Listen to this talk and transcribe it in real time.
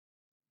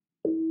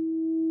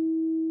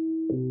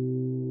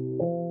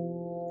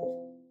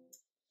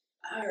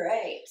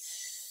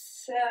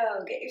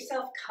So get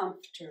yourself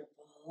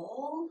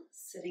comfortable,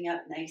 sitting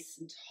up nice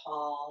and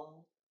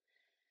tall,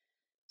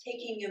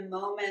 taking a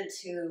moment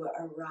to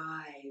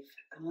arrive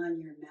on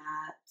your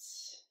mat,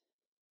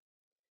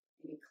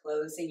 maybe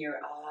closing your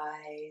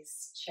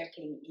eyes,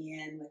 checking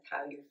in with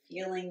how you're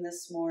feeling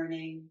this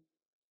morning,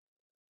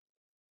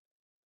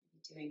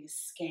 doing a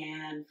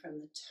scan from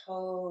the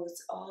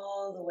toes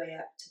all the way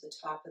up to the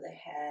top of the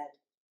head,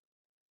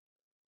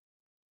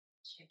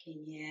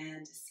 checking in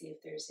to see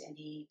if there's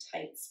any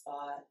tight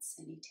spots,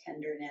 any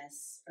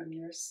tenderness from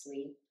your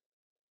sleep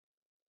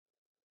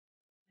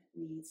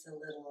that needs a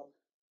little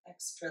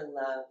extra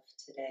love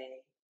today.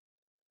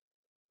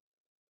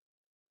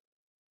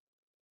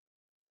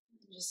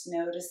 Just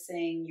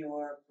noticing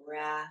your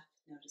breath,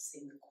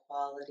 noticing the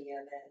quality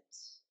of it,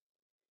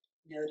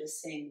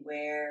 noticing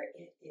where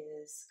it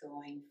is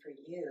going for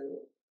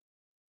you.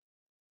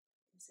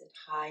 Is it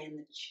high in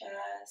the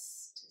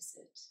chest? Is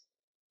it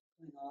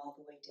going all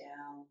the way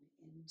down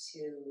into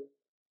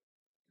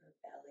your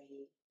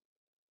belly?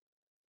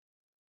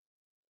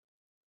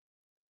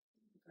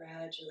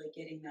 Gradually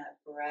getting that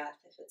breath,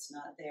 if it's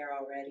not there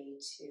already,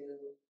 to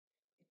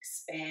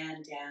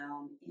expand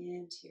down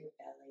into your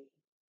belly.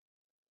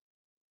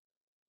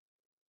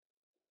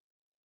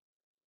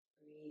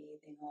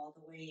 Breathing all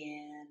the way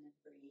in and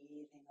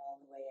breathing all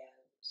the way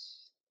out.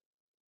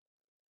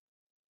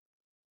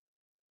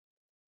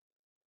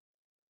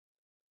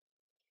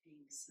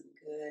 Getting some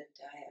good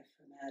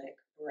diaphragmatic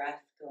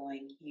breath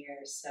going here.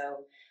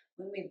 So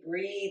when we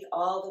breathe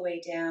all the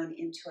way down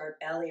into our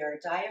belly, our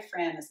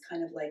diaphragm is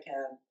kind of like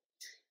a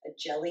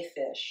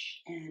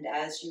jellyfish. And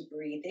as you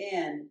breathe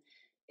in,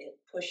 it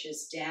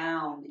pushes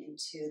down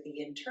into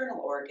the internal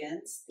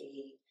organs,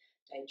 the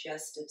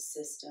digestive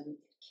system,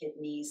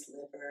 kidneys,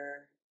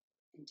 liver,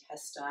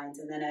 intestines.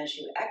 And then as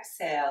you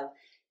exhale,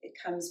 it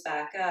comes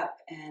back up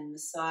and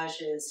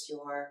massages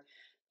your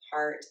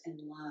heart and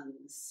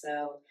lungs.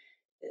 So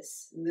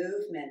this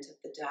movement of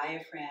the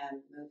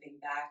diaphragm moving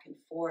back and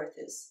forth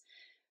is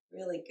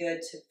really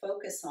good to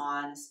focus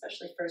on,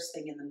 especially first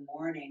thing in the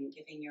morning,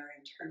 giving your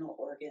internal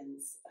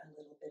organs a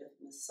little bit of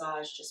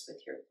massage just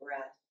with your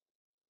breath.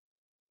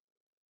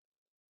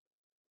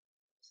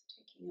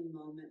 So taking a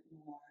moment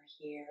more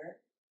here.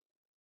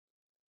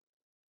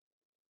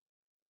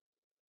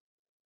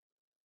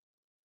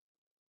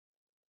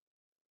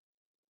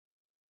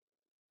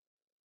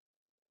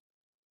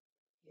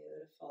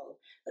 Beautiful.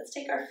 Let's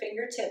take our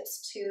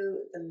fingertips to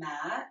the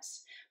mat.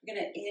 We're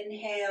going to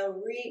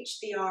inhale, reach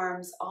the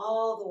arms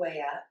all the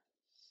way up.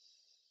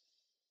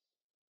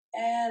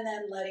 And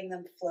then letting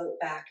them float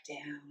back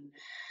down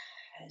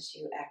as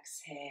you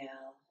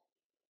exhale.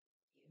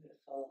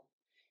 Beautiful.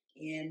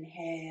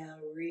 Inhale,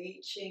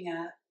 reaching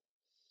up.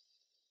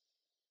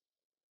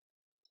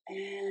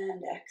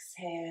 And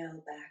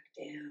exhale back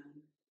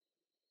down.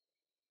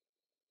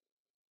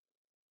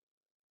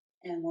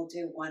 And we'll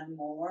do one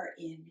more.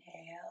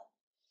 Inhale.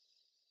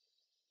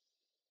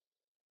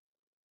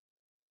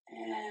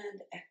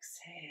 And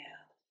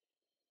exhale.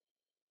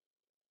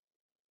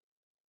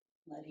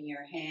 Letting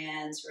your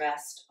hands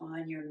rest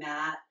on your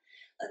mat.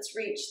 Let's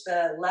reach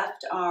the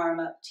left arm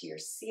up to your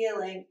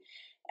ceiling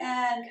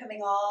and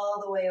coming all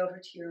the way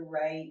over to your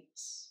right.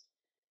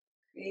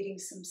 Creating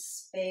some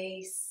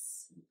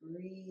space,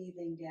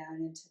 breathing down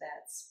into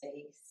that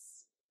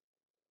space.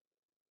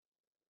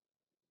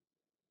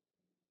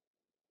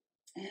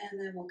 And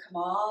then we'll come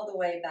all the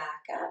way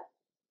back up.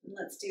 And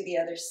let's do the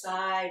other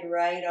side.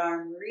 Right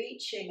arm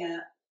reaching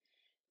up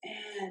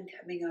and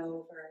coming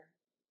over.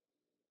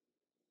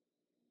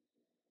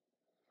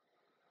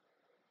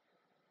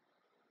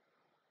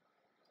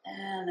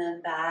 And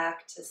then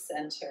back to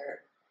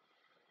center.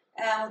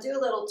 And we'll do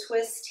a little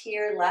twist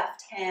here.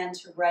 Left hand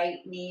to right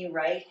knee,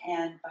 right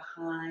hand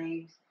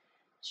behind.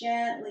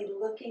 Gently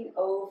looking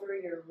over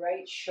your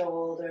right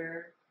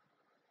shoulder.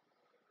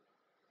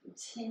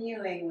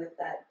 Continuing with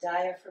that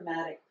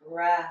diaphragmatic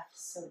breath.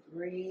 So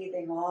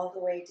breathing all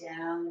the way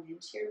down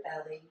into your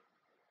belly.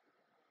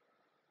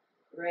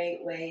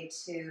 Great way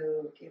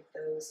to give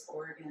those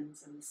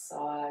organs a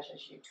massage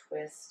as you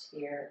twist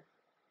here.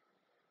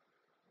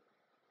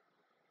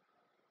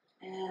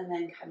 And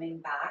then coming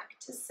back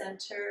to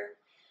center.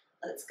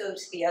 Let's go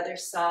to the other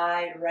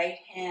side. Right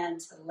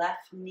hand to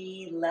left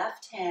knee,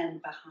 left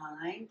hand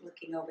behind,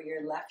 looking over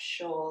your left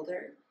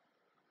shoulder.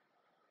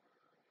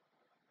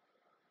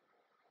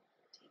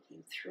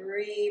 Taking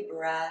 3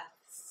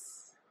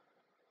 breaths.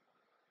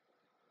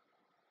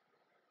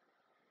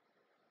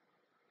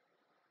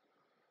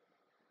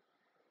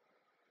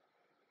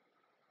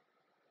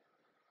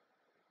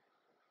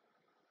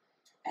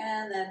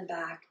 And then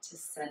back to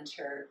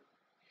center.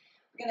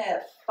 We're going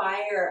to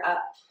fire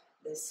up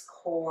this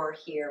core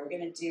here. We're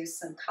going to do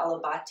some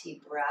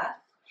Kalabati breath.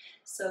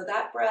 So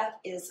that breath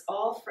is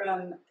all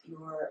from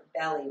your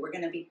belly. We're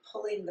going to be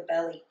pulling the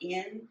belly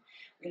in.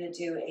 We're going to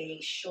do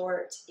a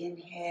short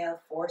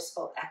inhale,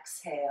 forceful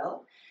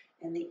exhale.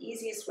 And the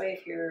easiest way,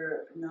 if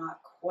you're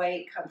not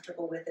quite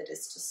comfortable with it,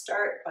 is to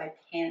start by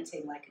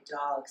panting like a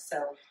dog.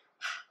 So,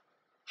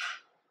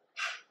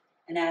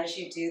 And as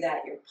you do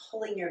that, you're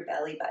pulling your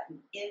belly button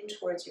in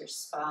towards your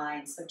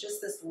spine. So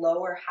just this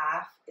lower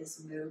half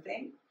is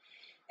moving.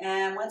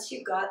 And once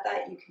you've got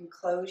that, you can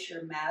close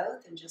your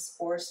mouth and just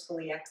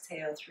forcefully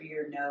exhale through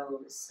your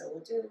nose. So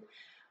we'll do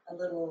a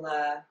little,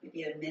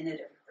 maybe a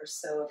minute or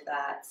so of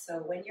that. So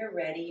when you're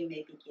ready, you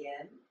may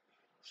begin.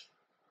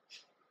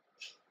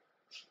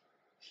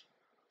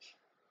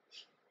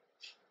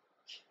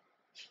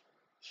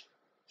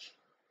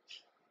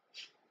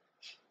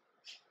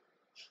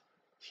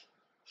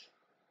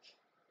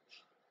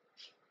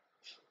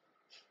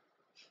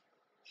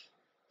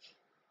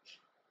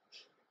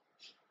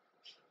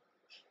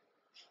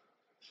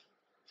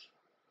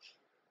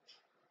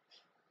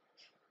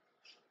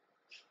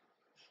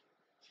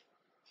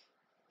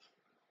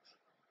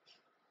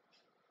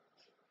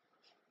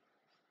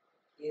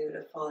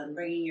 Beautiful. And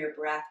bringing your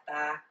breath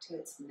back to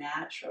its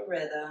natural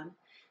rhythm.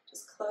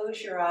 Just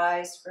close your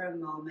eyes for a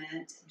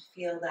moment and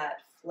feel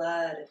that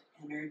flood of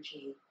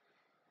energy,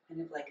 kind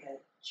of like a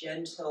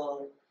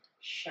gentle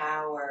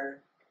shower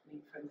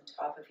coming from the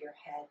top of your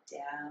head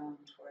down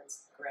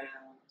towards the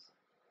ground.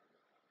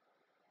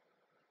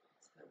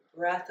 So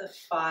breath of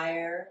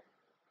fire,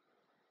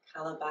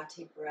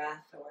 Kalabati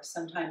breath, or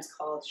sometimes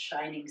called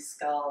shining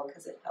skull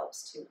because it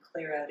helps to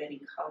clear out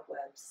any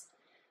cobwebs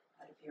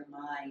out of your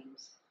mind.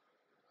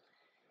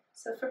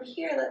 So from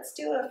here, let's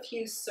do a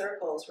few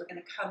circles. We're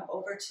going to come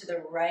over to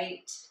the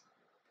right,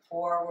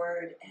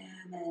 forward,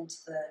 and then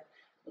to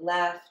the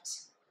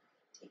left,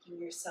 taking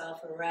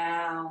yourself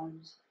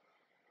around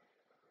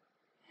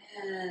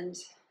and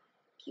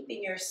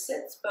keeping your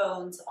sits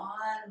bones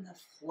on the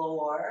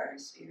floor.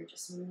 So you're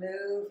just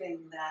moving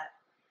that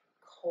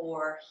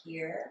core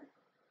here.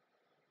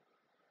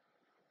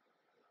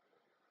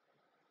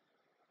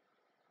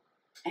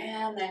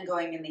 And then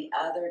going in the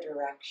other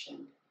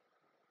direction.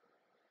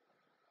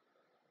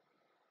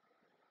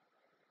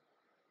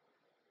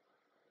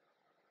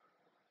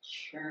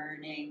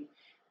 Churning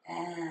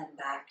and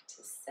back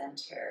to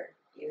center.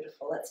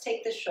 Beautiful. Let's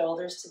take the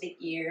shoulders to the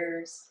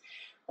ears,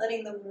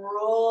 letting them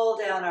roll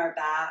down our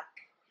back,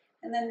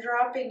 and then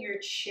dropping your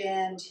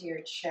chin to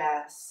your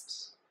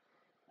chest,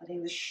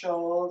 letting the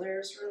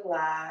shoulders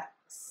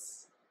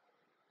relax,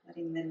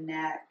 letting the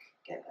neck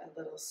get a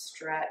little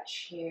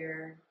stretch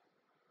here.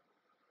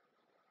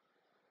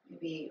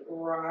 Maybe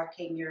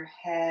rocking your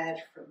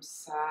head from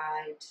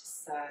side to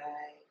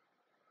side,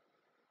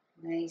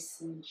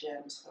 nice and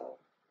gentle.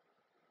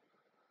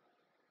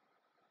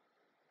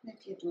 And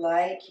if you'd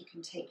like, you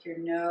can take your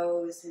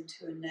nose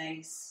into a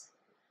nice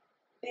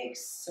big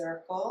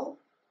circle.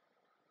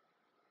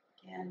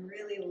 Again,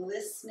 really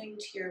listening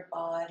to your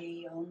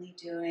body, only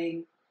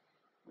doing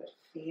what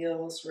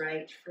feels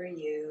right for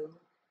you.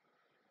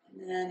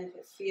 And then if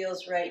it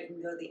feels right, you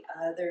can go the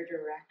other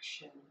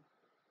direction.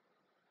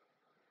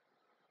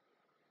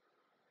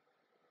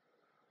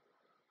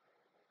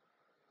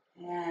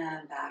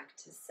 And back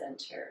to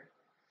center.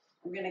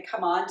 We're going to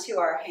come onto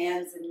our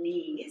hands and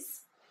knees.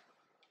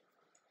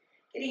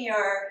 Getting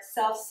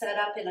yourself set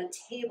up in a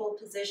table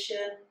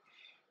position,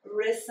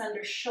 wrists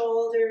under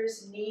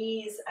shoulders,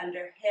 knees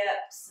under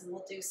hips, and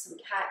we'll do some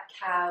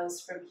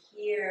cat-cows from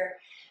here.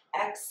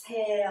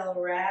 Exhale,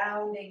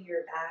 rounding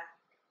your back.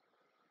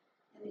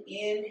 And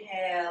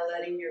inhale,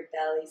 letting your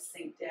belly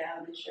sink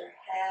down as your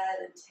head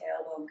and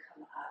tailbone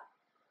come up.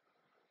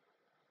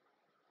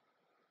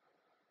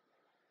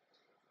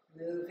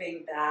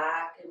 Moving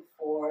back and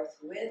forth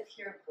with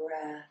your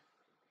breath.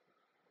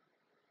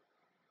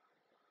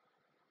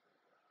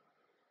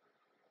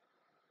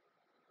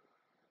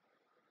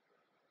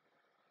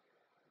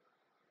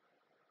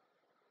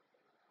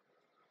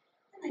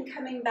 And then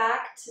coming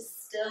back to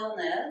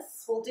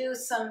stillness, we'll do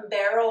some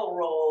barrel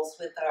rolls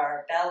with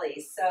our belly.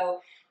 So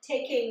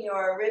taking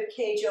your rib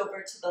cage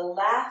over to the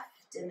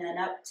left and then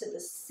up to the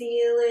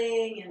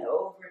ceiling and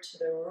over to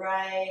the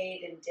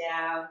right and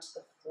down to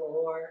the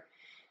floor.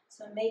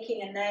 So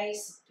making a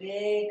nice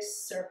big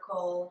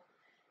circle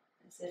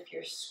as if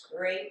you're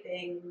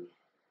scraping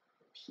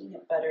a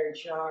peanut butter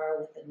jar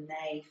with a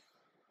knife.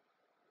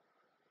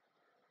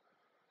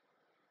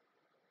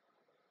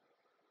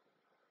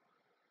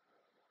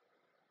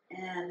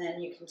 And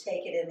then you can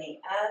take it in the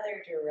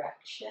other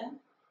direction.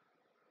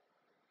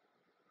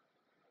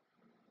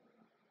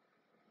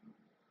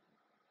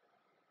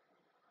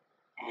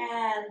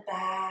 And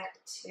back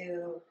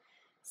to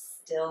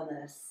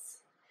stillness.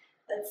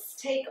 Let's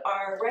take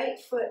our right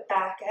foot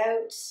back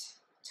out,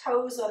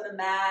 toes on the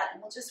mat,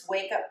 and we'll just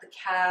wake up the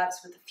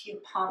calves with a few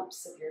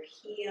pumps of your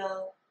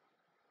heel.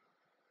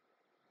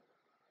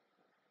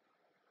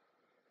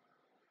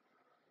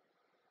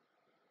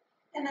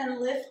 And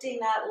then lifting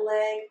that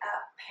leg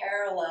up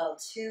parallel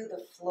to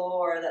the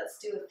floor. Let's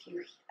do a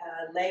few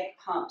leg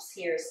pumps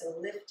here. So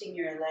lifting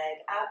your leg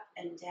up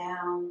and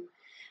down.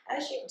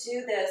 As you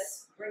do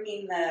this,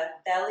 bringing the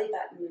belly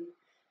button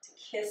to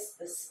kiss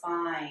the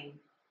spine.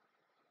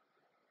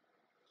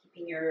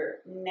 Keeping your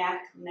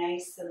neck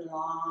nice and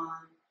long.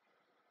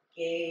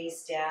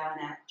 Gaze down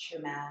at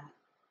your mat.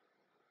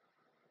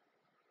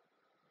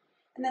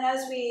 And then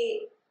as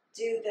we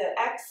do the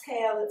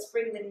exhale. Let's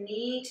bring the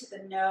knee to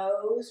the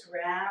nose,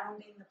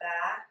 rounding the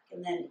back,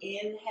 and then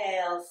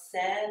inhale,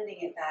 sending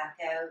it back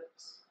out.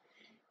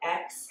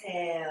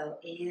 Exhale,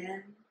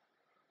 in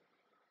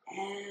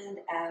and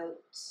out.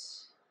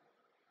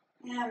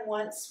 And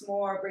once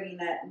more, bringing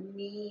that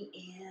knee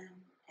in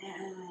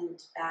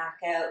and back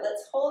out.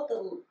 Let's hold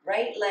the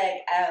right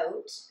leg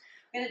out.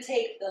 We're going to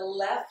take the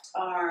left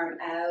arm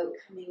out,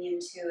 coming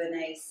into a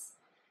nice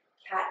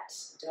cat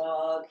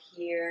dog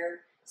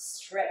here,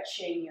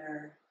 stretching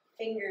your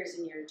fingers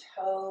and your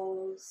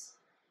toes,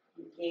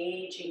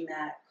 engaging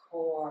that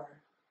core.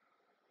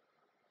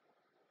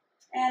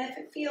 And if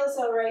it feels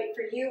all right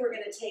for you, we're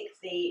going to take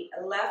the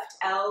left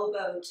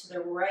elbow to the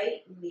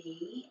right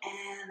knee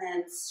and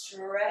then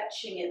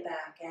stretching it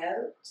back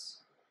out.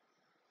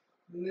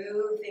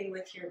 Moving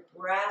with your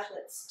breath.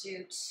 Let's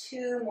do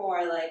 2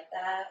 more like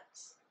that.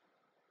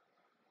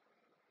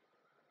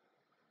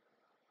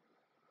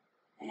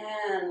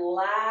 And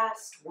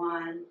last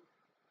one.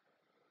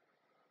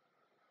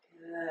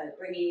 Good.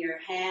 Bringing your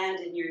hand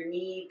and your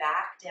knee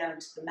back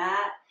down to the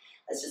mat.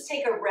 Let's just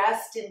take a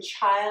rest in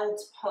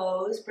child's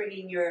pose,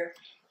 bringing your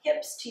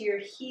hips to your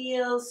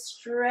heels,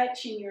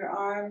 stretching your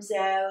arms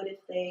out if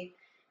they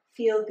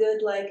feel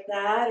good like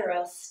that, or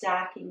else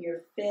stacking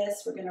your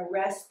fists. We're going to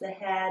rest the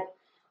head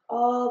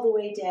all the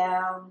way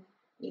down,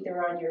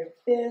 either on your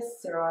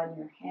fists or on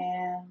your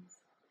hands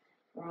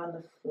or on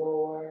the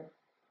floor.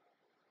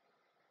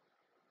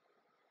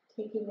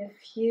 Taking a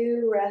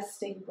few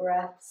resting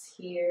breaths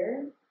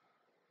here.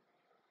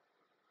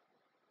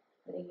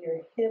 Letting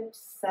your hips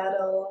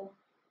settle.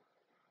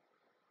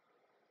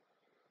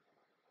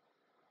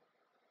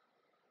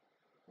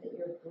 Let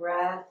your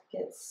breath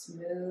get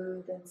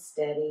smooth and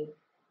steady.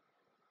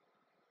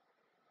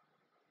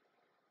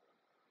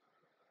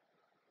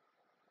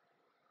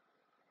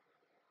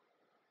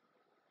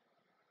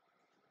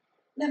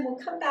 Then we'll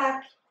come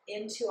back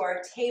into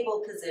our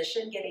table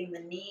position, getting the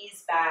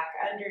knees back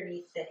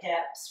underneath the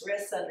hips,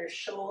 wrists under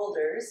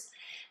shoulders.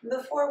 And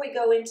before we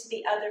go into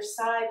the other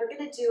side, we're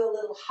going to do a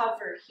little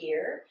hover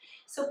here.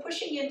 So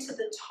pushing into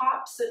the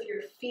tops of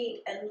your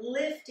feet and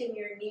lifting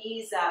your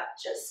knees up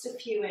just a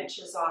few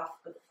inches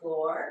off the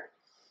floor.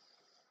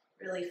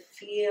 Really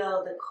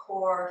feel the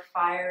core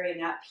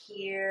firing up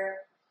here,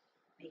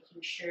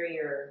 making sure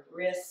your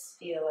wrists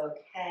feel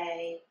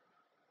okay.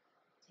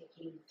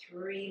 Taking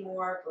 3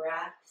 more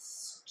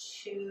breaths,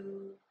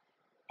 2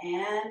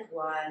 and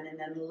 1, and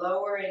then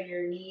lowering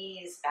your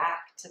knees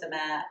back to the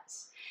mat.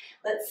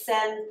 Let's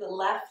send the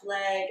left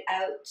leg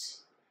out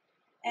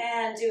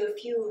and do a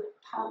few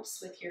pumps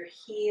with your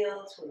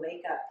heel to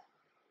wake up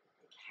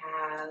the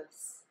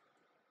calves.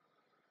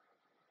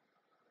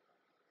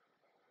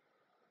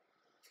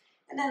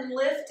 And then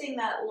lifting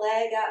that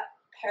leg up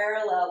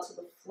parallel to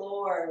the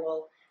floor,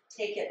 we'll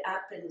take it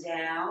up and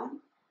down.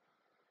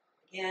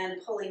 Again,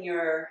 pulling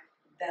your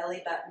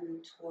belly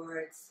button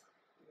towards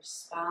your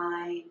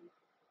spine.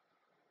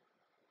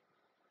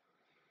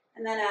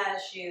 And then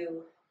as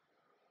you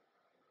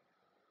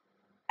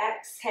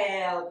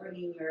exhale,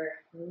 bringing your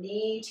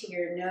knee to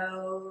your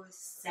nose,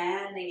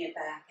 sending it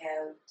back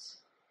out.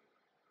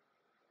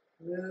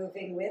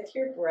 Moving with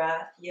your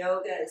breath.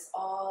 Yoga is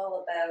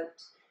all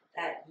about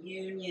that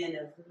union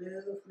of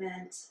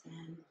movement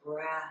and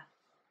breath.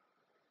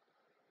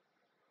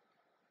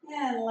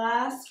 And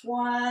last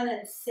one,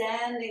 and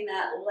sending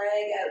that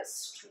leg out,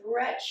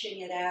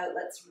 stretching it out.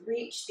 Let's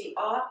reach the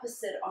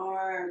opposite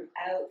arm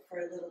out for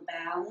a little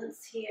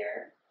balance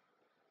here.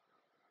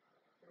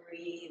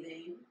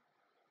 Breathing.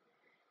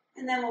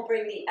 And then we'll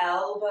bring the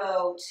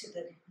elbow to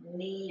the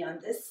knee on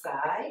this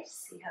side.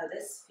 See how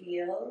this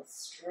feels.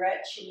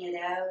 Stretching it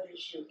out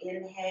as you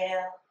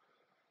inhale.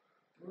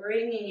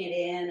 Bringing it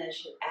in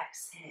as you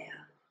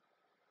exhale.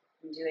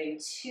 I'm doing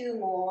 2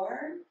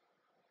 more.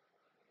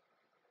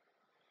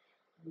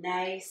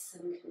 Nice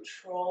and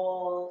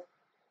controlled.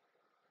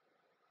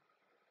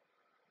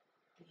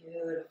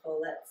 Beautiful.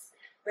 Let's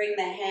bring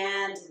the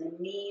hand and the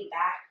knee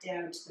back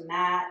down to the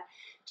mat.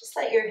 Just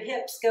let your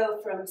hips go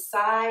from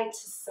side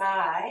to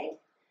side.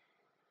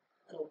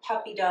 Little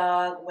puppy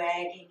dog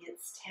wagging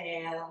its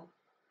tail.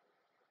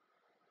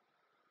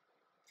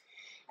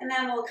 And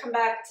then we'll come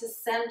back to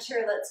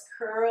center. Let's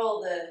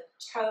curl the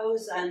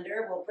toes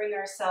under. We'll bring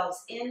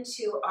ourselves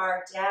into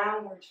our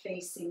downward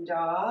facing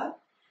dog.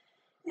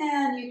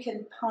 And you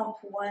can pump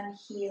one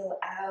heel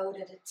out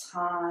at a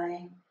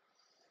time,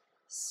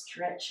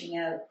 stretching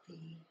out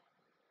the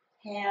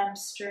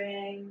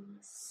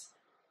hamstrings,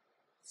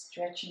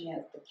 stretching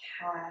out the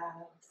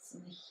calves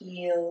and the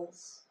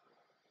heels.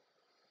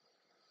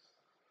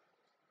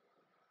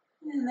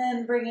 And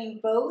then bringing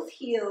both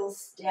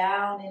heels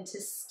down into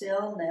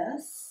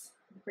stillness,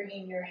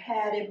 bringing your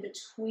head in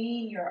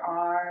between your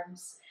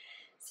arms.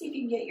 See if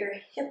you can get your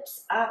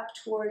hips up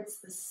towards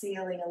the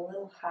ceiling a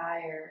little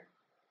higher.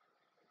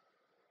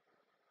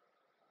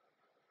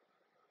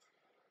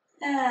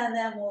 And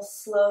then we'll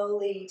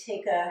slowly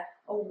take a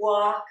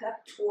walk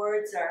up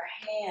towards our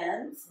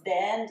hands,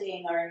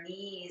 bending our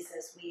knees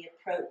as we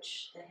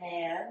approach the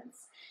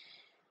hands.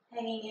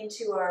 Hanging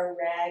into our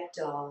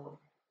ragdoll.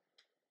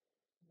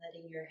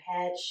 Letting your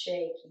head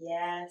shake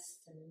yes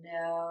and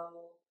no.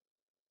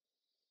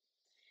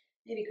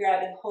 Maybe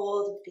grabbing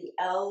hold of the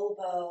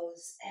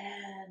elbows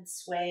and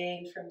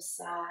swaying from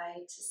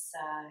side to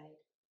side.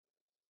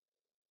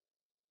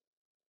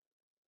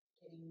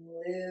 Getting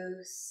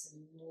loose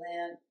and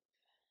limp.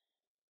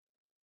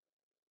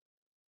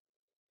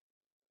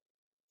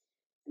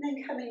 And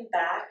then coming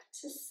back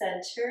to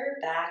center,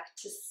 back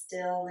to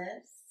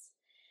stillness.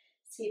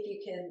 See if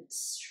you can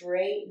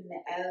straighten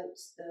out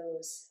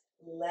those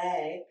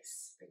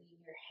legs, bringing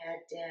your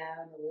head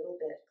down a little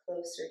bit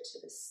closer to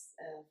the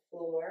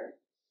floor.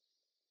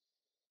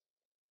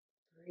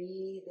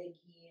 Breathing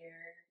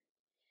here.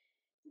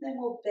 And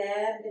then we'll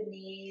bend the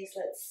knees.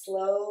 Let's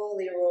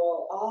slowly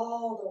roll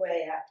all the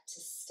way up to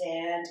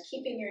stand,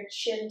 keeping your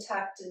chin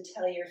tucked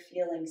until you're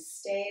feeling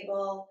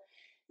stable.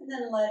 And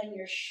then letting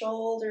your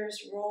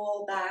shoulders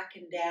roll back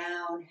and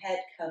down, head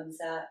comes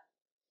up.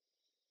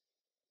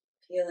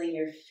 Feeling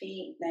your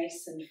feet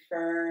nice and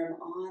firm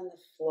on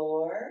the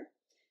floor.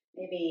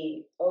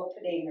 Maybe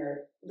opening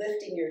or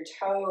lifting your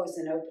toes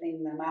and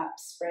opening them up,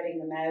 spreading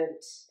them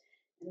out.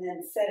 And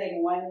then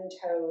setting one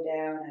toe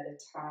down at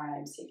a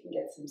time so you can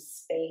get some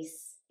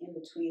space in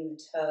between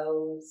the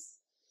toes.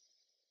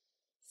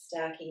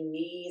 Stacking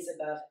knees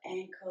above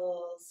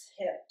ankles,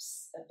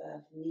 hips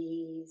above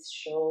knees,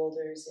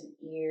 shoulders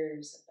and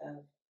ears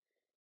above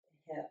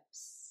the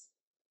hips.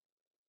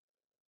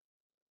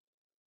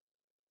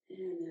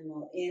 And then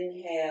we'll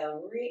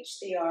inhale, reach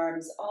the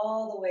arms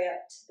all the way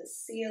up to the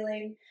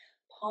ceiling,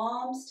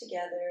 palms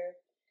together,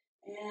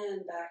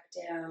 and back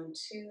down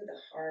to the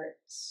heart.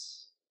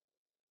 Let's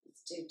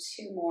do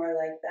two more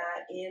like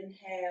that.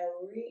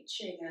 Inhale,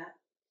 reaching up.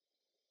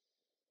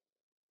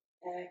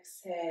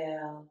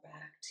 Exhale,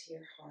 back to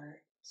your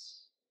heart.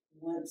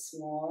 Once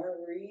more,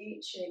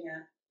 reaching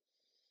up.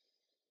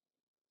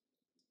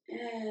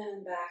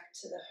 And back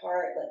to the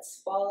heart.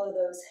 Let's follow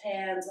those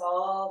hands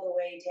all the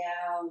way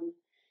down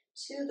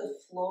to the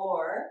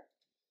floor.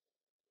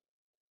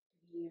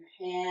 Bring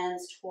your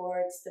hands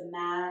towards the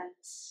mat.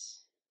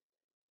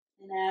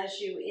 And as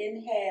you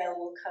inhale,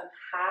 we'll come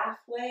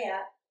halfway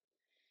up.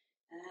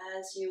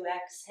 As you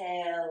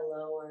exhale,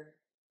 lower.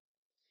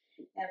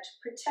 Now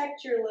to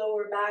protect your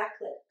lower back,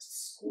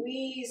 let's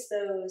squeeze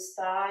those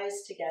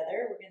thighs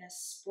together. We're going to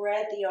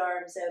spread the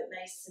arms out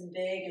nice and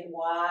big and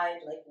wide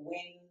like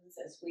wings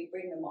as we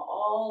bring them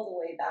all the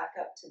way back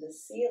up to the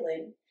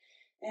ceiling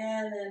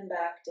and then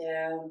back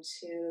down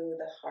to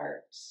the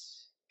heart.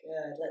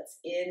 Good. Let's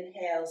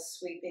inhale,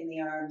 sweeping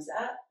the arms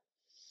up,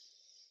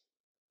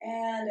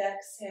 and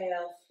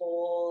exhale,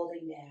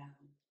 folding down.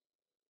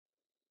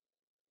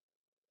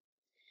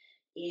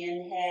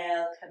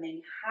 Inhale,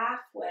 coming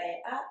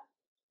halfway up.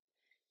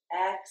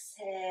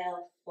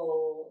 Exhale,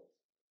 fold.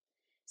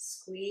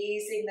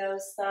 Squeezing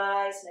those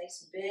thighs,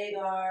 nice big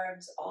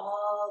arms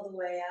all the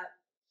way up.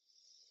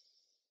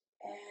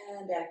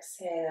 And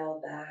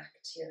exhale, back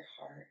to your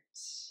heart.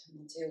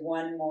 We'll do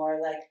one more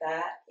like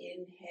that.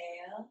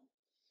 Inhale.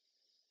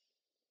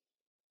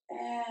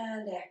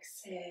 And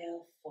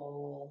exhale,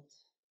 fold.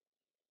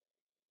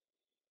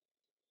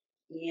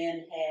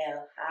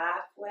 Inhale,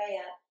 halfway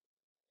up.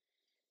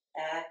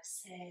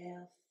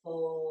 Exhale,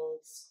 fold.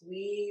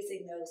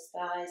 Squeezing those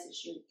thighs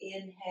as you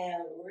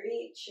inhale,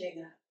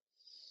 reaching up.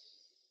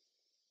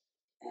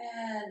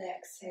 And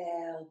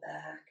exhale,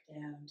 back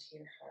down to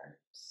your heart.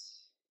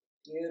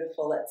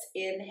 Beautiful. Let's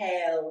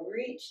inhale,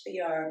 reach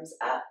the arms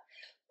up.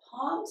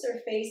 Palms are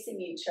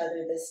facing each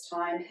other this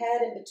time,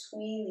 head in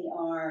between the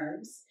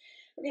arms.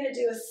 We're going to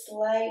do a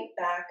slight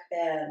back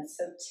bend.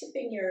 So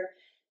tipping your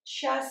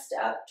chest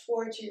up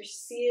towards your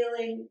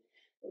ceiling,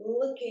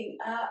 looking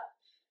up,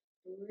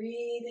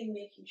 breathing,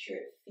 making sure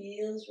it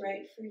feels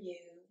right for you.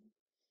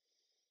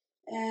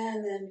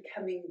 And then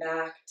coming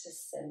back to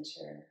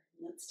center.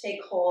 Let's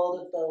take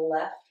hold of the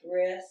left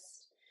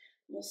wrist.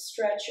 We'll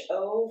stretch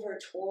over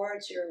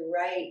towards your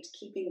right,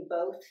 keeping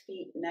both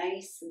feet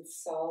nice and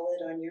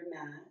solid on your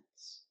mat.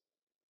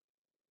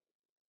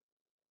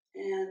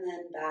 And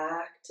then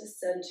back to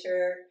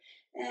center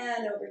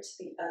and over to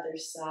the other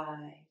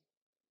side.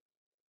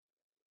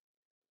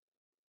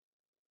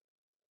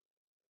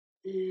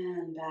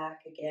 And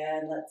back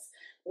again. Let's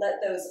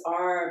let those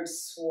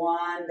arms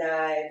swan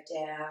dive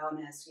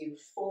down as you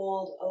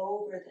fold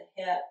over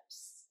the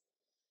hips.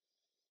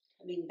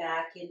 Coming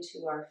back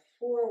into our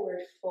forward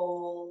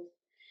fold.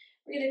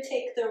 We're going to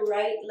take the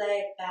right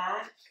leg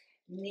back,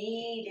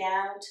 knee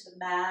down to the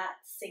mat,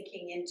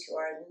 sinking into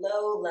our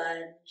low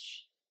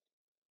lunge.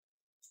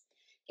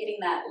 Getting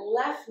that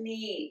left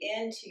knee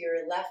into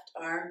your left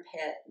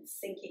armpit and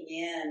sinking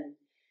in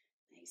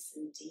nice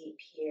and deep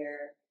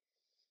here.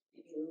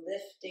 Maybe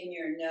lifting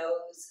your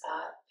nose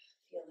up,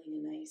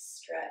 feeling a nice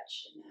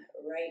stretch in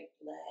that right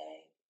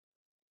leg.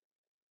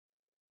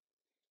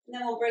 And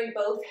then we'll bring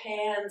both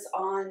hands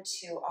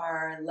onto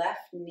our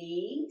left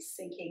knee,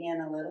 sinking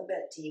in a little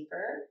bit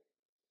deeper.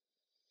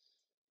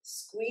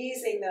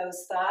 Squeezing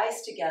those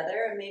thighs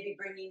together and maybe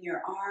bringing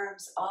your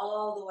arms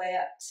all the way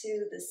up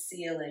to the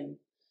ceiling.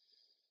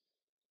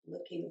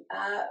 looking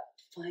up,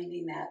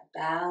 finding that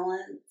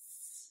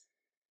balance.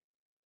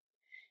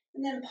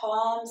 And then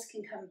palms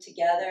can come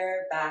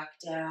together, back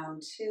down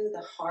to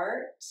the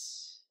heart.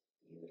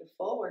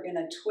 Beautiful. We're going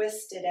to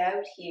twist it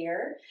out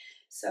here.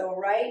 So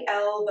right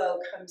elbow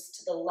comes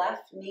to the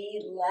left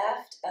knee,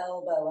 left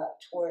elbow up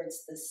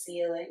towards the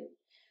ceiling.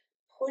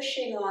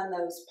 Pushing on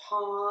those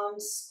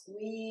palms,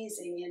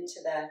 squeezing into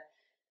the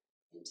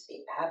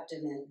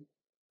abdomen.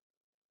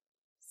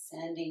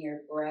 Sending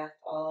your breath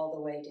all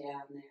the way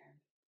down there.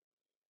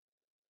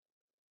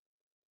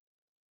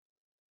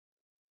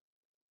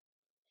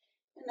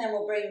 And then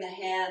we'll bring the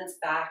hands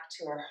back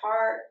to our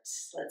heart.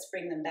 Let's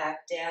bring them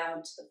back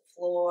down to the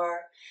floor.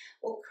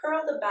 We'll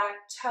curl the back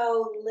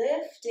toe,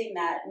 lifting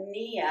that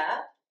knee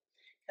up,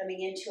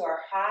 coming into our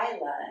high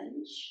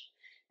lunge.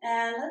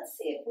 And let's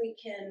see if we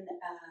can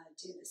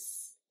do the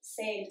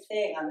same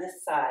thing on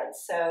this side.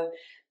 So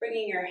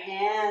bringing your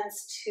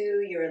hands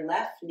to your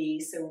left knee,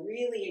 so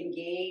really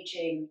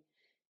engaging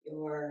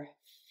your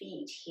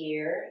feet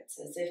here. It's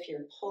as if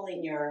you're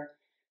pulling your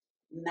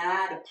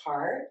mat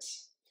apart.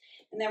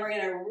 And then we're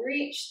going to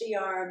reach the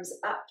arms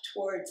up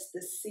towards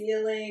the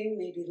ceiling,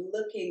 maybe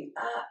looking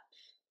up,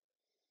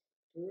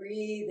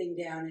 breathing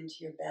down into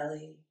your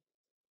belly.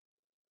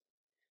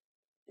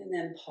 And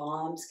then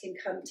palms can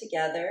come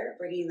together,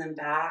 bringing them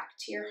back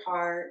to your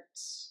heart.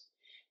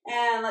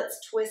 And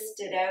let's twist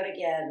it out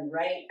again.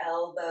 Right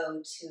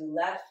elbow to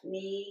left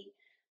knee,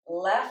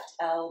 left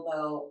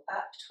elbow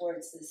up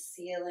towards the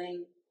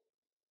ceiling.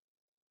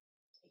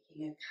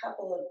 Taking a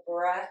couple of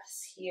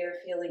breaths here,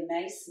 feeling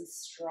nice and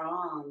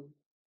strong.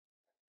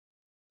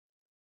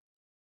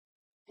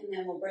 And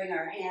then we'll bring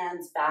our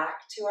hands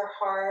back to our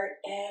heart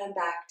and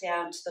back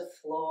down to the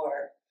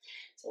floor.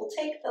 So we'll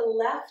take the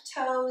left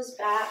toes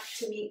back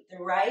to meet the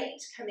right,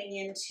 coming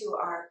into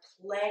our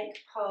plank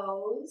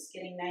pose,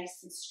 getting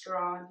nice and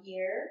strong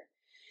here.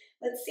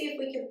 Let's see if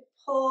we can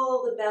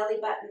pull the belly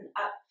button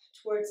up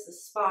towards the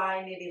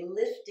spine, maybe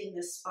lifting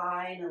the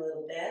spine a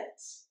little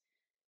bit.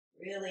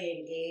 Really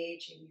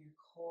engaging your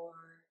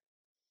core.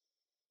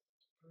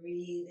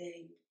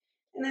 Breathing.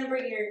 And then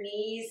bring your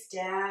knees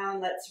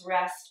down. Let's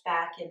rest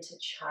back into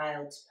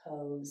child's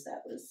pose.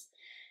 That was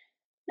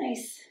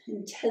nice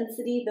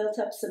intensity, built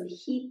up some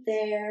heat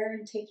there,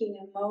 and taking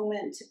a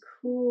moment to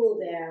cool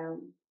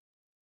down.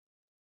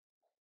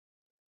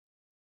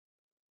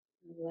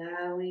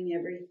 Allowing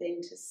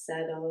everything to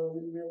settle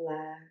and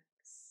relax.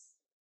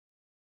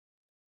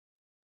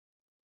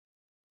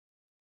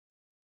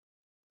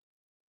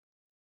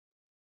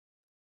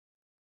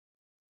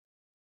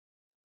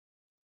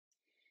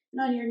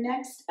 And on your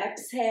next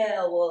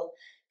exhale, we'll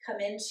come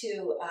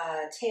into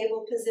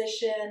table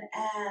position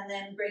and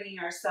then bringing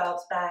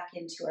ourselves back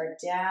into our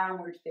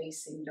downward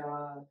facing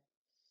dog.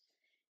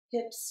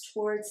 Hips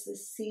towards the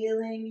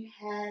ceiling,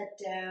 head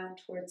down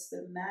towards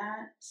the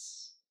mat.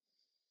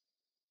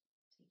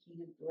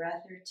 Taking a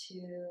breath or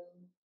two.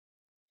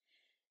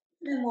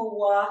 And then we'll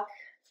walk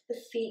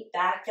the feet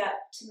back up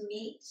to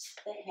meet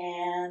the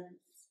hands,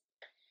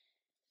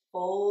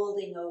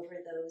 folding over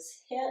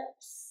those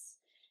hips.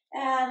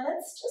 And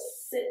let's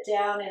just sit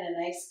down in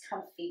a nice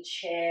comfy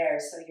chair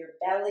so your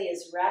belly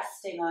is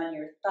resting on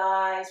your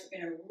thighs. We're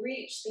going to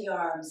reach the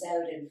arms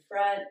out in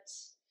front,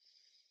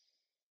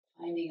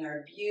 finding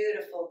our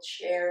beautiful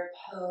chair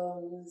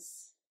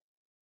pose.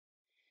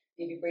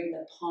 Maybe bring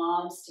the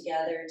palms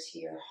together to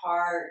your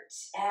heart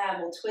and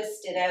we'll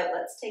twist it out.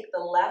 Let's take the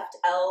left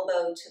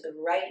elbow to the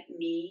right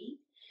knee,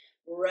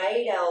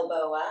 right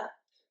elbow up.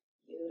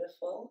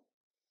 Beautiful.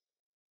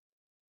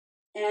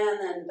 And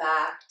then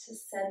back to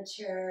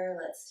center.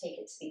 Let's take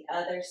it to the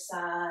other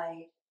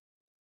side.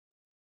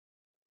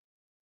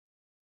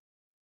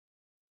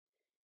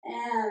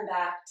 And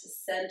back to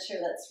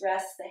center. Let's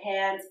rest the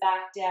hands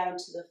back down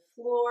to the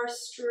floor,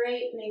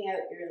 straightening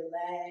out your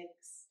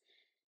legs.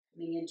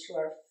 Coming into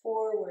our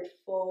forward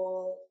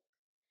fold.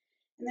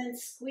 And then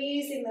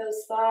squeezing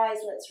those thighs,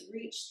 let's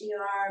reach the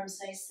arms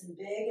nice and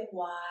big and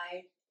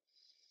wide.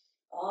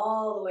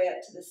 All the way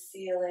up to the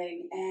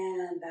ceiling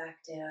and back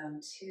down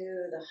to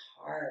the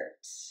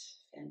heart.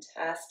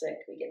 Fantastic.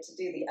 We get to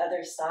do the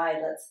other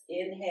side. Let's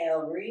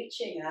inhale,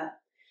 reaching up.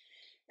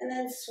 And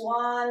then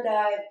swan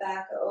dive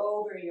back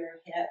over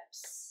your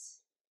hips.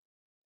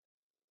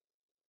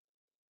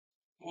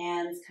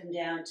 Hands come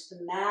down to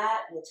the mat.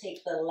 We'll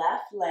take the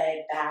left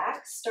leg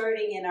back,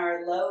 starting in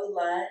our low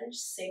lunge,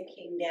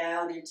 sinking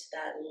down into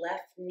that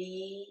left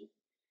knee.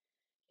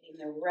 Getting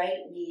the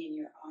right knee in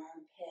your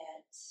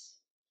armpit.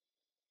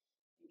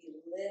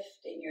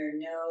 Lifting your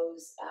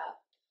nose up,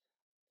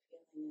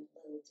 feeling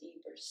a little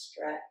deeper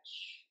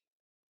stretch.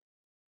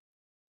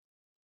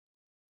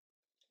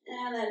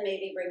 And then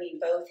maybe bringing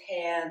both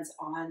hands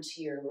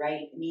onto your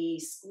right knee,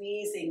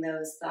 squeezing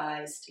those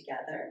thighs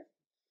together.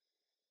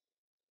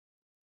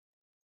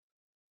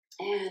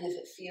 And if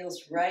it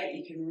feels right,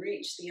 you can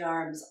reach the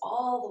arms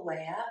all the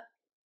way up,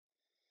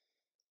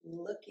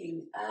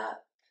 looking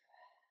up.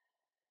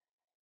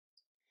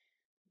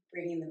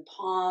 Bringing the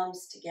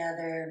palms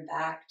together and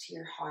back to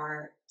your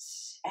heart.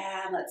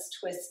 And let's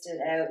twist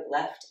it out.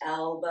 Left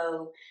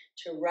elbow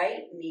to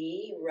right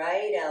knee,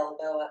 right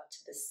elbow up to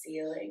the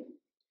ceiling.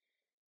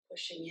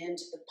 Pushing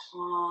into the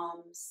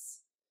palms.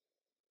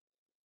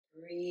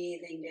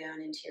 Breathing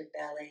down into your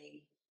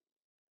belly.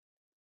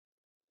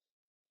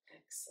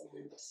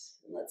 Excellent.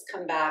 And let's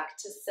come back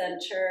to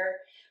center.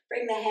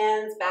 Bring the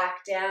hands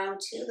back down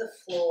to the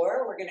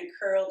floor. We're going to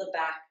curl the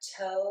back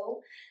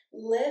toe,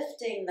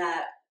 lifting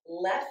that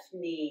left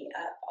knee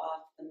up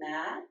off the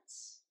mat.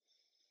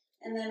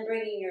 And then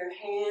bringing your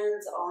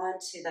hands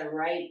onto the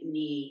right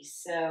knee.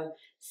 So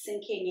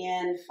sinking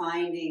in,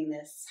 finding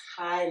this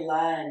high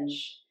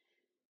lunge.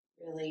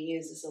 Really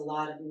uses a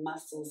lot of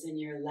muscles in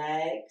your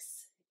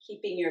legs.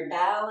 Keeping your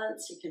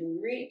balance, you can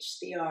reach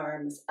the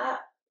arms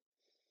up.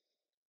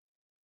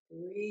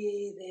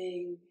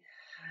 Breathing.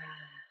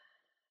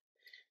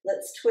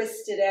 Let's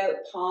twist it out,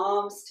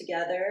 palms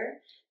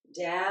together,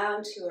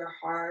 down to our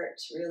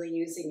heart, really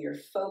using your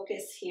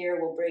focus here.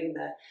 We'll bring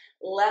the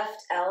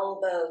left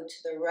elbow to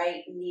the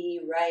right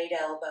knee, right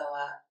elbow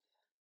up.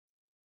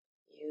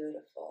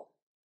 Beautiful.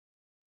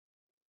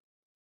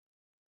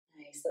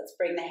 Nice. Let's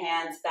bring the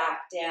hands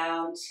back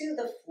down to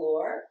the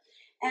floor.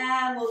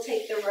 And we'll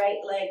take the right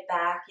leg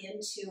back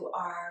into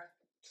our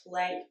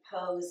plank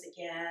pose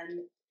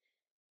again.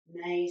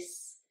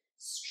 Nice,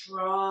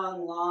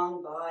 strong,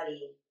 long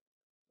body.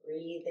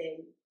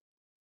 Breathing.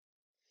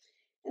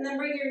 And then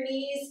bring your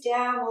knees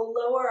down. We'll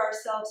lower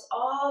ourselves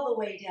all the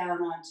way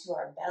down onto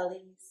our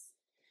bellies.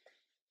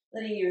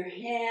 Letting your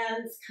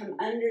hands come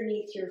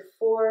underneath your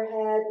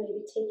forehead,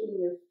 maybe taking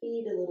your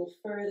feet a little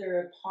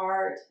further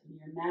apart on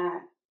your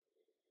mat.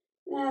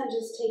 And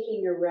just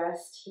taking a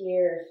rest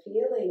here,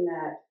 feeling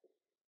that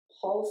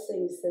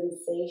pulsing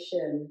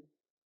sensation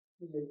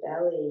in your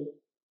belly,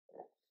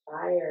 that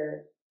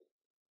fire,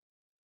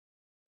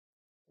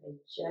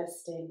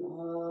 digesting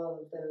all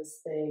of those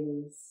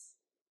things.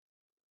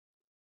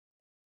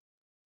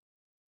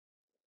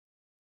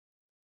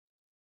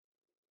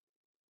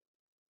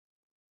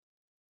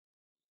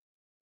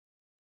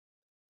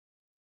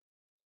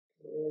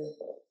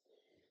 Beautiful.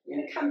 You're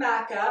going to come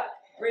back up,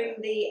 bring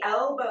the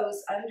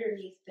elbows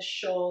underneath the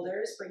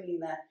shoulders, bringing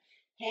the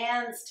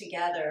hands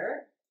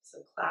together. So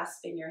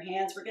clasping your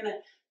hands, we're going to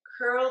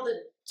curl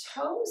the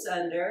toes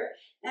under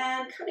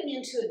and coming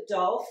into a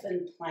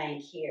dolphin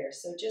plank here.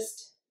 So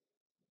just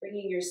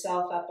bringing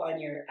yourself up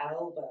on your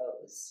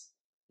elbows,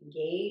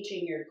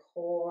 engaging your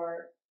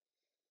core,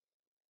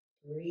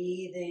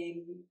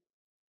 breathing.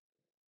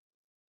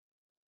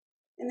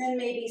 And then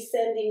maybe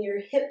sending your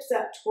hips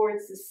up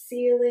towards the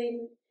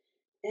ceiling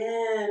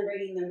and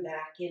bringing them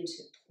back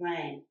into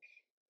plank.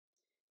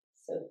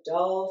 So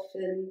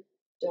dolphin,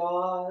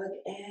 dog,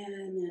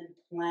 and then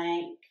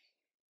plank.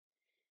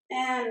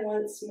 And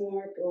once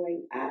more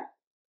going up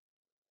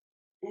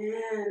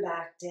and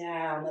back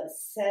down.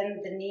 Let's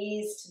send the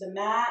knees to the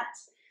mat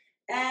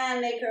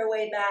and make our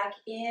way back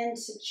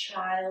into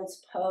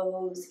child's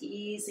pose,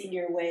 easing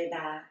your way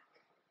back.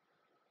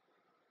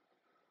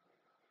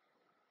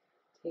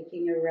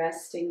 Taking a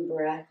resting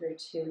breath or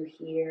two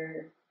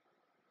here.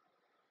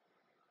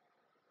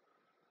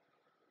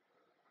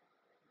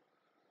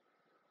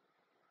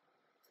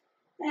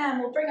 And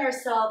we'll bring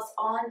ourselves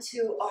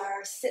onto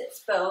our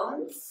sits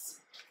bones.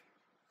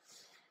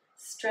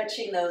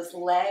 Stretching those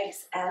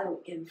legs out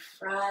in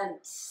front,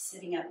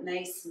 sitting up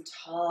nice and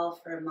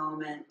tall for a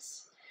moment.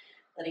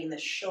 Letting the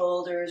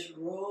shoulders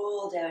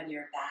roll down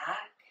your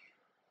back.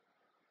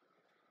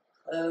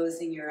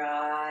 Closing your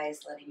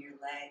eyes, letting your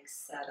legs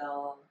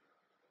settle.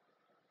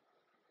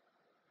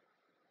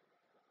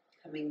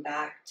 Coming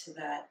back to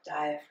that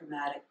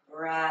diaphragmatic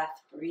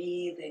breath,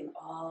 breathing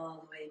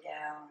all the way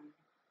down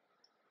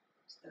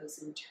to those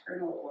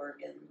internal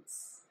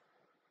organs.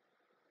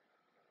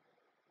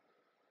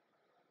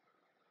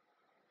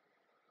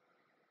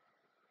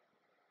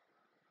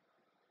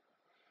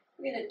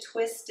 We're going to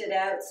twist it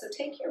out. So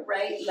take your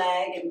right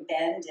leg and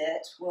bend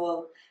it.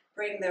 We'll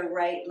bring the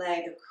right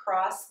leg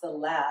across the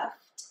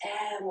left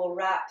and we'll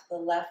wrap the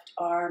left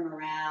arm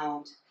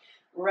around.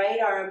 Right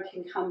arm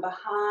can come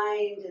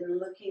behind and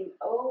looking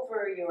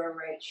over your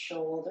right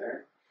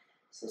shoulder.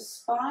 So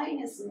spine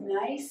is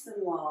nice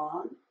and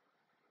long.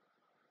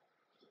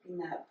 Keeping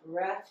that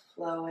breath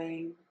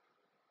flowing.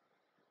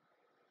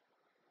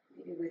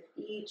 Maybe with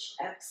each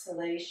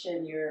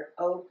exhalation, you're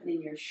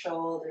opening your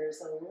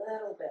shoulders a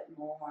little bit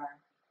more.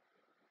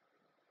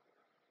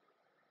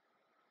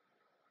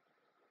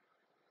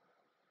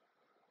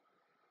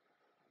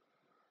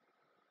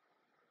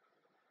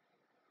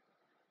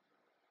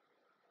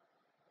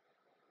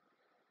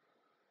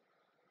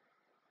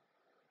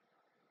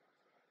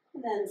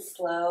 And then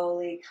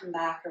slowly come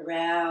back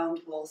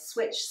around. We'll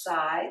switch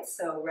sides.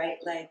 So right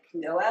leg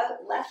can go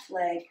out, left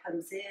leg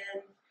comes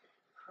in,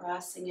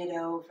 crossing it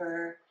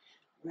over.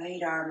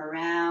 Right arm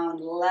around,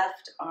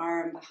 left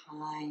arm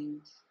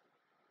behind.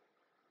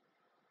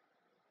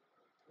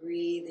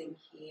 Breathing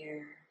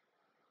here.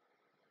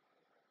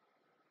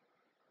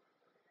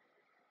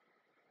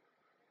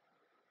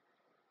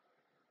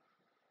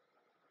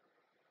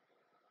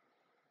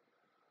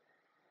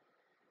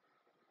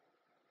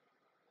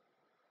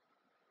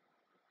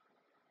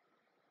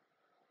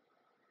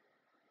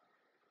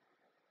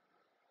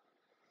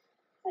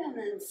 And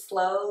then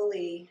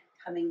slowly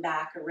coming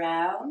back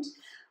around.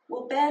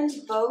 We'll bend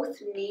both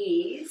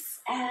knees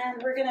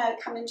and we're gonna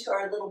come into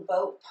our little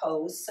boat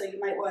pose. So you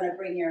might wanna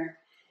bring your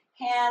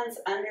hands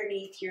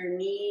underneath your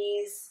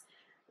knees,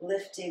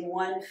 lifting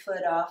one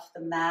foot off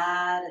the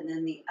mat and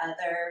then the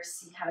other.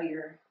 See how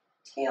your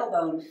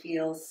tailbone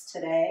feels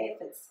today.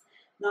 If it's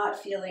not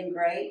feeling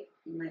great,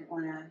 you might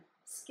wanna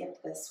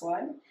skip this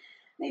one.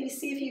 Maybe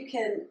see if you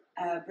can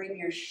bring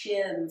your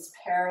shins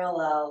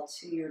parallel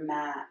to your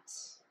mat.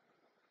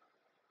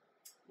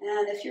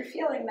 And if you're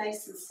feeling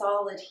nice and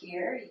solid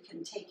here, you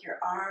can take your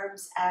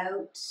arms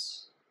out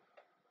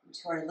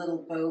into our little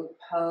boat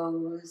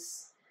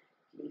pose.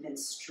 You can even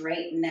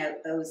straighten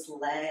out those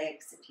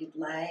legs if you'd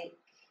like.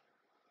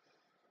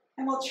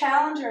 And we'll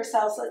challenge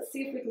ourselves. Let's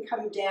see if we can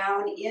come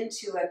down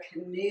into a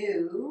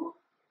canoe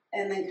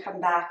and then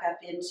come back up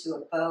into a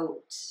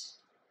boat.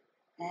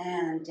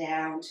 And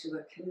down to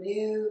a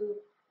canoe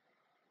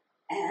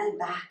and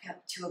back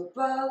up to a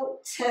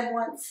boat. And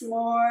once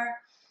more.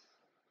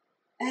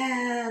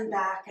 And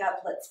back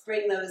up. Let's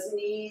bring those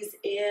knees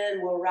in.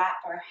 We'll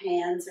wrap our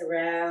hands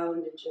around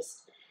and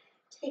just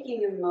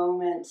taking a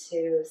moment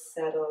to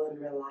settle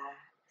and relax.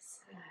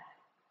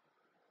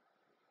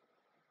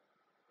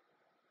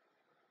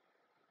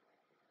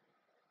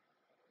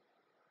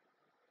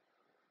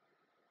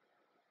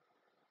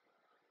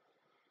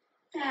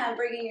 And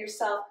bringing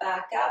yourself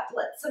back up.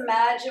 Let's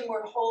imagine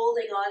we're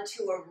holding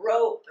onto a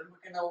rope and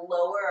we're going to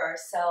lower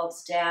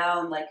ourselves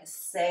down like a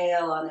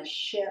sail on a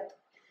ship.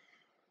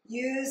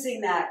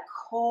 Using that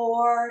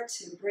core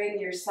to bring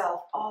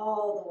yourself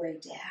all the way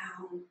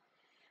down.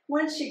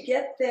 Once you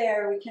get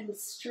there, we can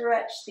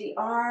stretch the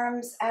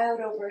arms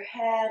out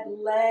overhead,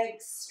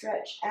 legs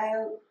stretch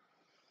out.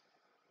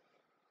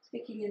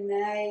 Taking a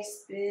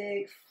nice,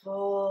 big,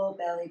 full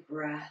belly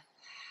breath.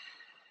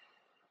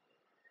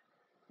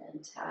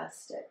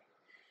 Fantastic.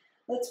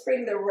 Let's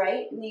bring the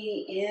right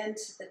knee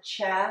into the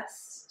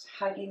chest,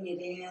 hugging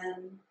it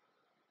in.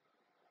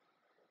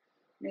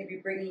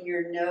 Maybe bringing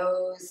your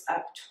nose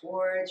up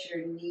towards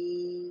your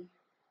knee.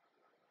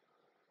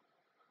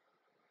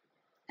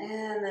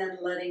 And then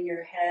letting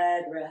your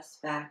head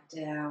rest back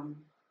down.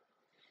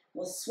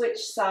 We'll switch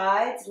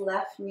sides.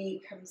 Left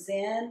knee comes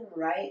in,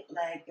 right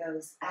leg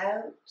goes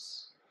out.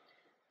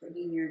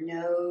 Bringing your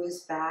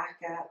nose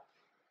back up.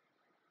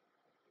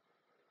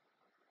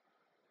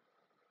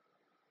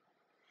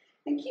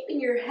 And keeping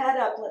your head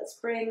up, let's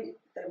bring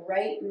the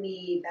right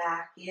knee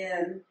back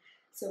in.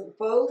 So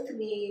both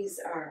knees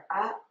are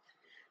up.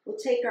 We'll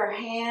take our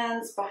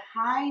hands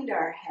behind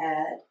our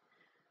head,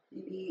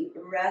 maybe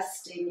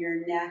resting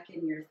your neck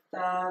and your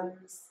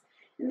thumbs.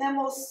 And then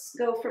we'll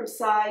go from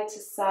side to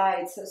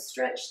side. So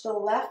stretch the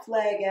left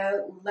leg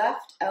out,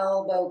 left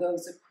elbow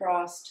goes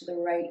across to the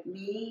right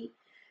knee,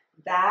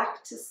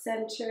 back to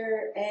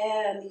center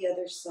and the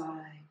other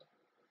side.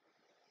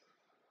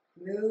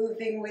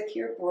 Moving with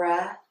your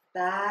breath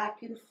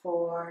back and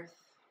forth.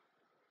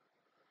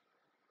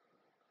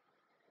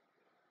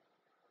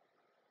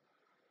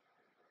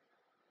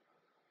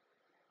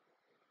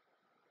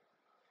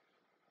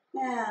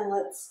 And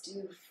let's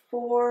do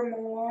 4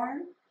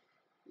 more,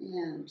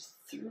 and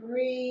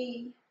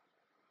 3,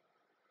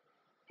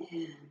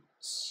 and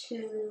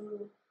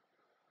 2,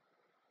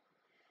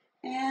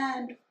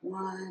 and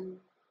 1,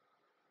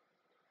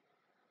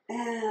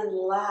 and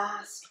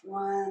last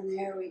one,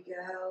 there we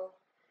go.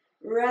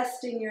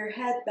 Resting your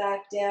head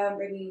back down,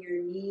 bringing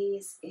your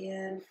knees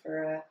in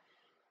for a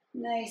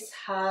nice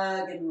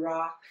hug and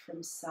rock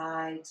from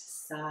side to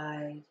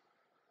side.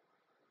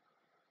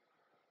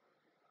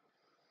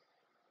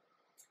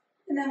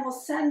 And then we'll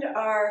send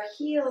our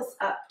heels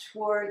up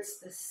towards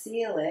the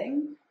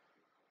ceiling,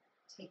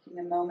 taking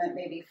a moment,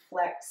 maybe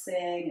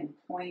flexing and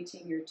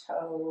pointing your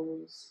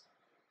toes.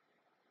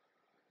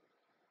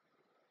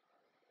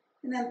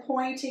 And then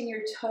pointing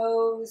your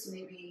toes,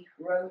 maybe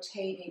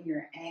rotating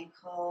your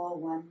ankle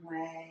one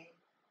way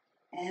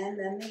and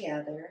then the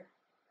other.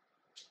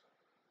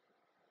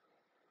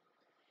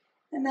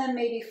 And then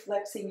maybe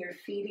flexing your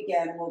feet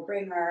again. We'll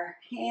bring our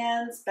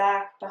hands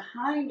back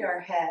behind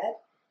our head.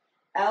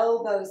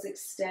 Elbows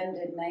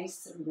extended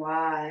nice and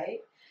wide.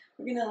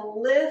 We're going to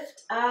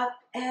lift up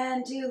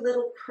and do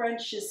little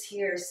crunches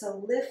here.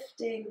 So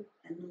lifting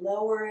and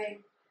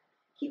lowering,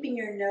 keeping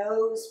your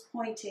nose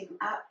pointing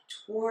up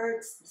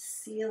towards the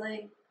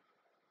ceiling.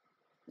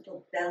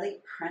 Little belly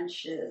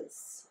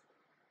crunches.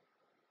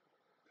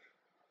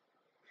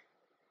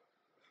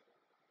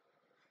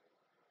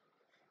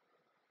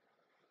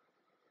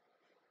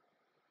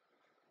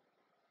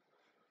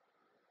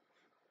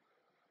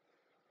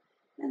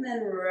 And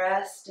then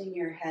resting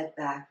your head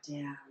back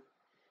down.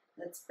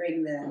 Let's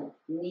bring the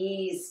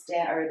knees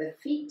down, or the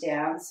feet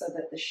down, so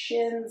that the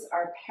shins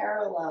are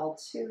parallel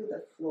to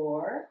the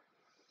floor.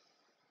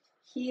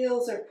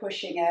 Heels are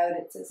pushing out.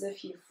 It's as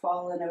if you've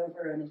fallen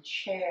over in a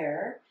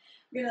chair.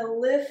 You're going to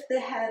lift the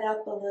head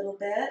up a little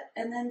bit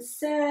and then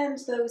send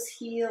those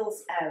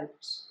heels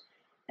out.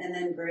 And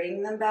then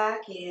bring them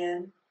back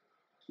in,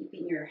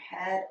 keeping your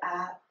head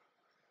up.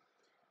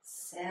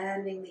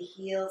 Sending the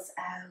heels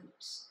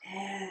out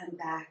and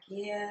back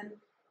in.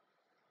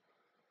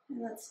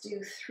 And let's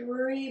do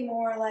 3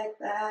 more like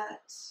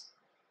that.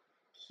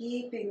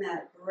 Keeping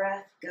that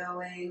breath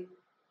going.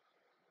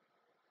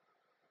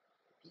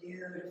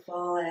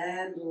 Beautiful.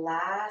 And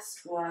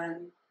last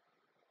one.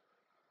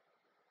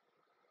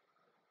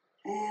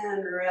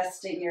 And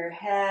resting your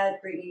head,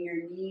 bringing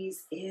your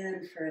knees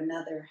in for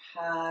another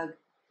hug.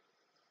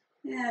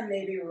 And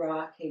maybe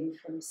rocking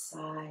from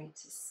side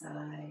to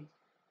side.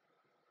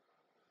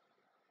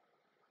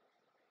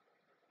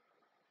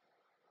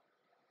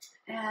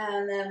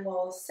 And then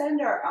we'll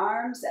send our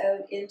arms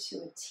out into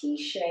a T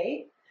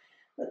shape.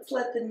 Let's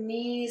let the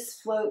knees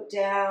float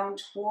down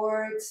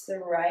towards the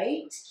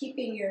right,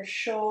 keeping your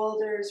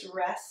shoulders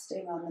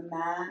resting on the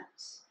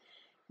mat,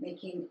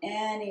 making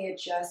any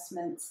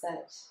adjustments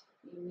that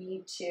you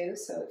need to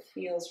so it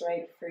feels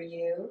right for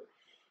you.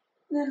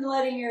 And then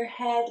letting your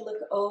head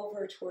look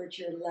over towards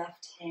your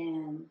left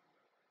hand.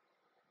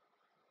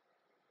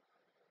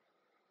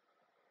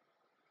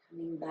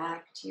 Coming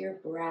back to your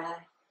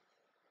breath.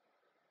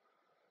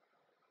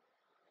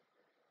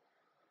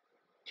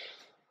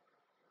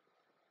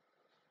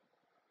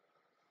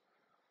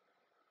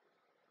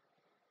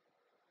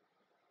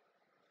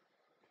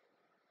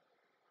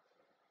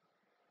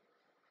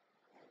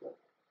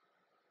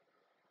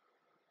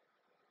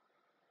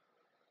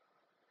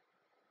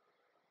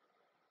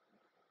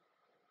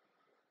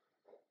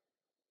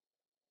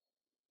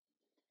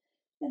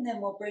 And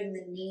then we'll bring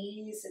the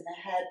knees and the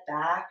head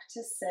back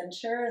to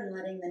center and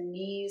letting the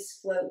knees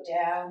float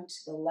down to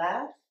the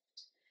left,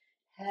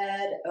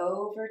 head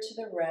over to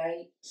the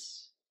right.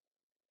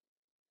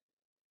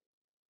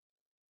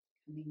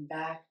 Coming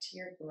back to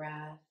your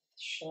breath,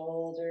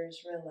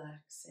 shoulders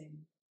relaxing.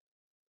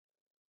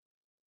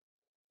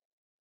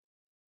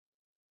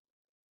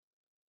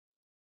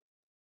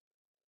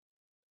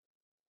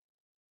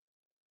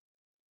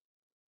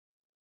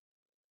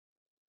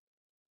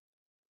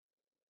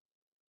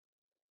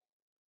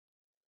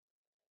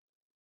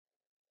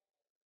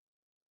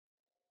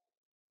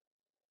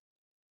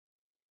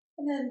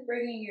 And then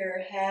bringing your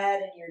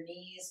head and your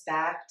knees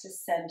back to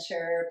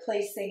center,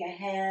 placing a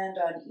hand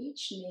on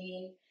each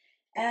knee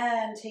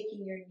and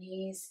taking your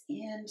knees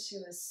into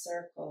a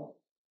circle.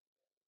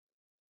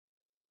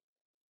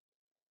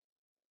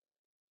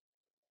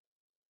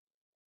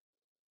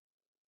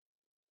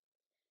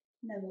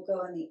 And then we'll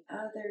go in the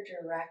other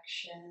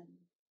direction.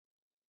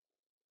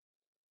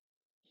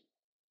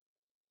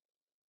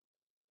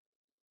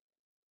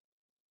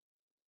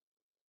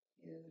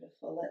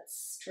 Beautiful.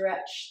 Let's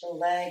stretch the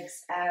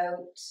legs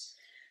out,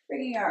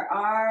 bringing our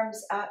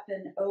arms up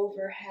and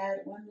overhead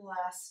one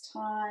last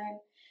time.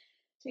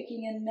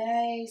 Taking a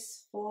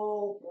nice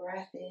full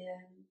breath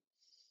in,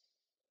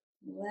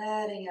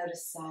 letting out a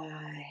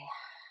sigh.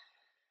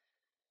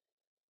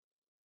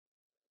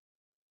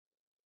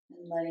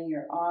 And letting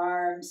your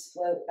arms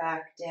float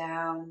back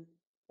down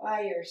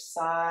by your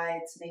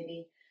sides.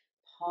 Maybe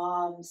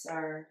palms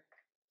are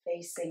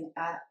facing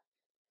up,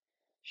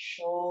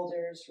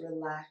 shoulders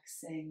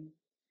relaxing.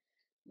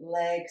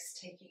 Legs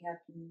taking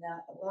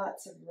up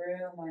lots of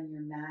room on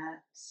your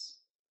mat.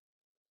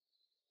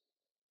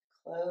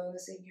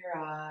 Closing your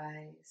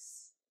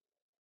eyes.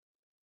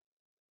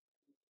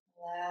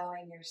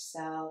 Allowing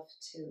yourself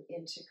to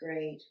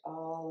integrate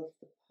all of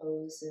the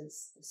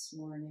poses this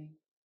morning.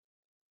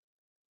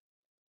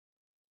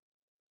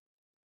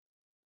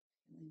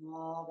 Feeling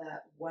all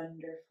that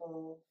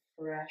wonderful,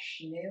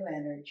 fresh, new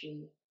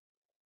energy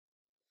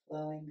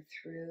flowing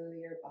through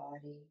your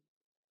body.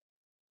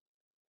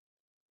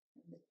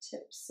 From the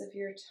tips of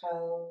your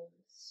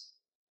toes,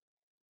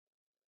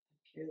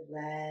 up your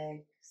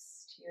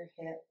legs to your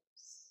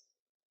hips,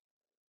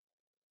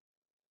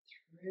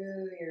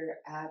 through your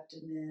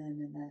abdomen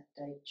and that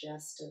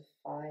digestive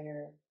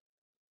fire,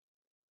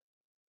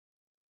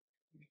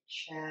 your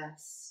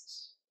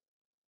chest,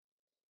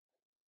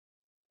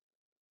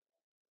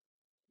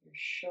 your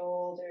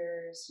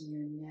shoulders and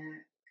your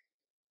neck,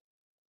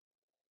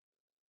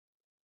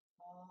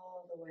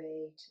 all the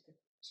way to the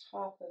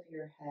top of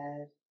your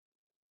head.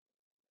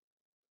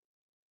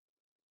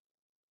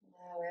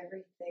 Allow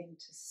everything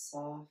to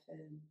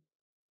soften,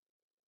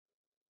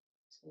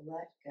 to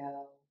let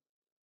go.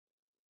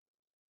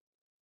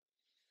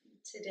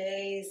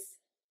 Today's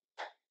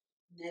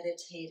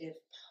meditative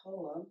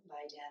poem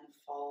by Dana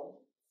Fall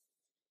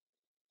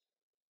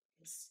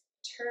is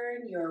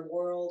Turn Your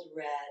World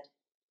Red.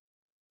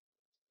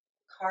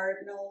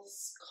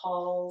 Cardinals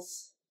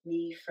calls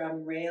me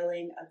from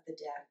railing of the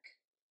deck.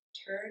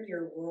 Turn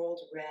your world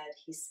red,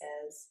 he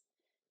says,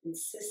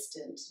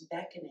 insistent,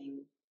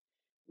 beckoning.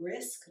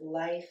 Risk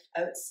life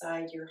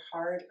outside your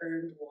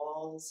hard-earned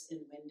walls and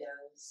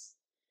windows.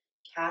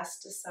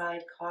 Cast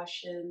aside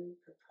caution,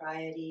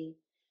 propriety,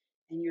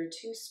 and your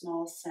too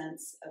small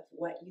sense of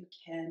what you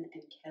can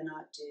and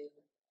cannot do.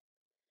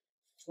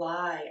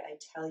 Fly, I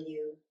tell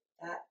you,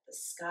 that the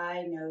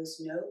sky knows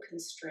no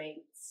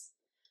constraints.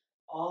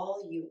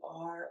 All you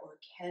are or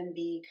can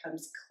be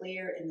comes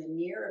clear in the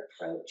near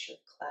approach of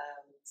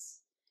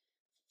clouds.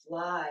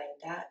 fly,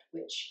 that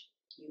which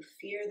you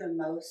fear the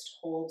most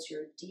holds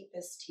your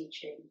deepest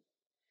teaching.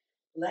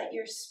 Let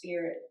your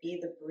spirit be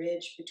the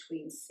bridge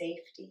between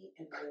safety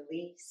and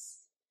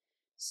release.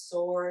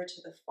 Soar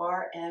to the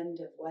far end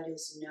of what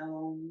is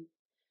known,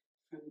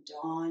 from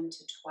dawn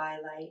to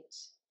twilight.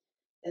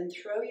 Then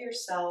throw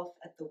yourself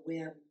at the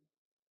whim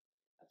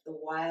of the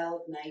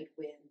wild night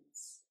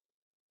winds.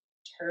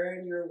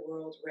 Turn your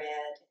world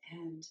red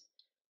and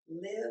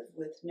live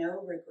with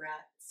no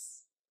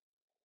regrets.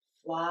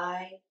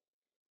 Fly,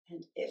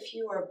 and if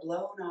you are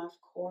blown off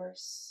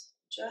course,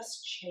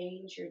 just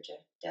change your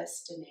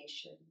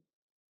destination.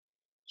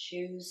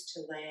 Choose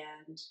to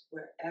land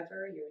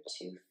wherever your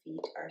 2 feet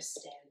are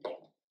standing.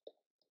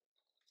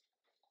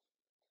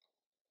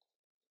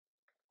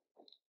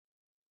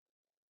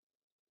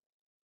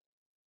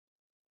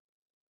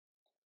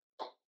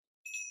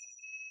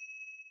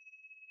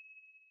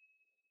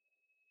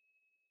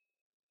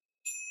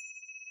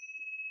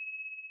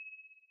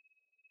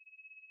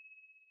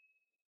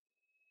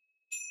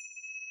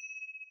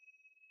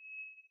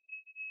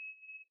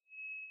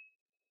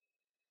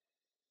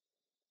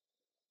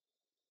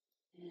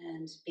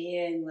 And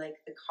being like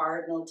the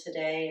cardinal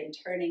today and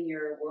turning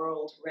your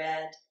world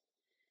red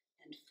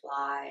and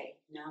fly.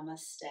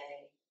 Namaste.